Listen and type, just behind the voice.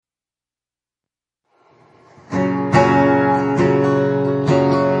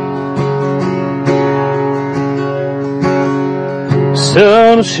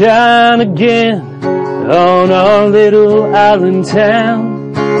sun will shine again on our little island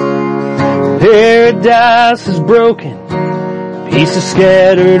town. Paradise is broken, pieces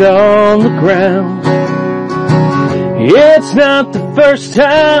scattered on the ground. It's not the first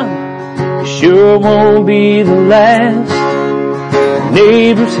time, it sure won't be the last.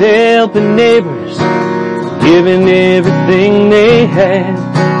 Neighbors helping neighbors, giving everything they have.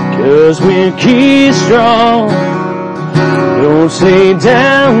 'Cause we're key strong, don't stay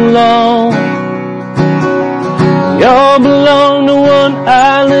down long. We all belong to one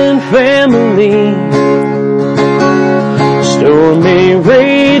island family. The storm may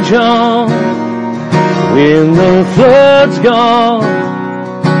rage on when the flood's gone.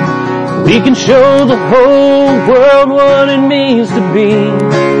 We can show the whole world what it means to be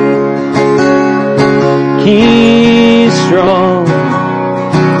key strong,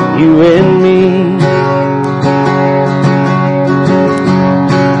 you and me.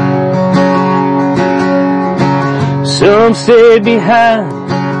 Some stayed behind,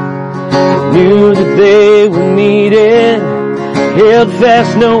 knew that they were needed, held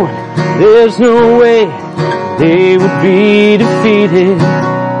fast knowing there's no way they would be defeated.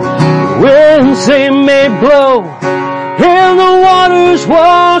 Winds they may blow and the waters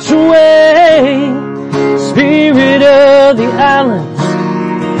wash away, spirit of the islands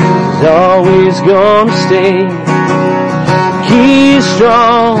is always gonna stay. Keep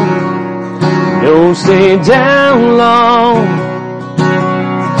strong, don't stay down long.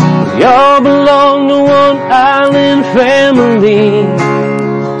 We all belong to one island family.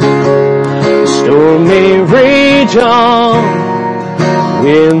 The storm may rage on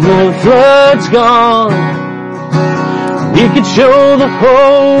when the flood's gone. We could show the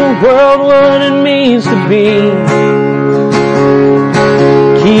whole world what it means to be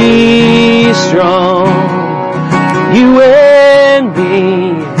key strong, you and me.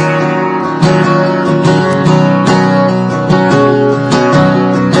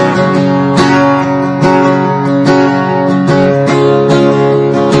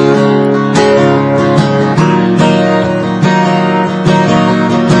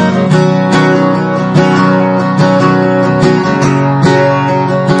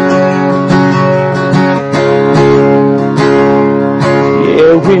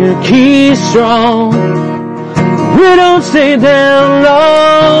 We're key strong, we don't stay down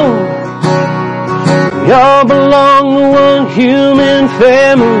long. We all belong to one human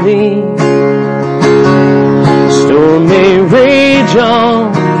family. The storm may rage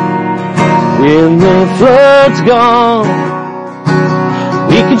on when the flood's gone.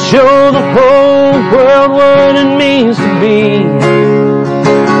 We can show the whole world what it means to be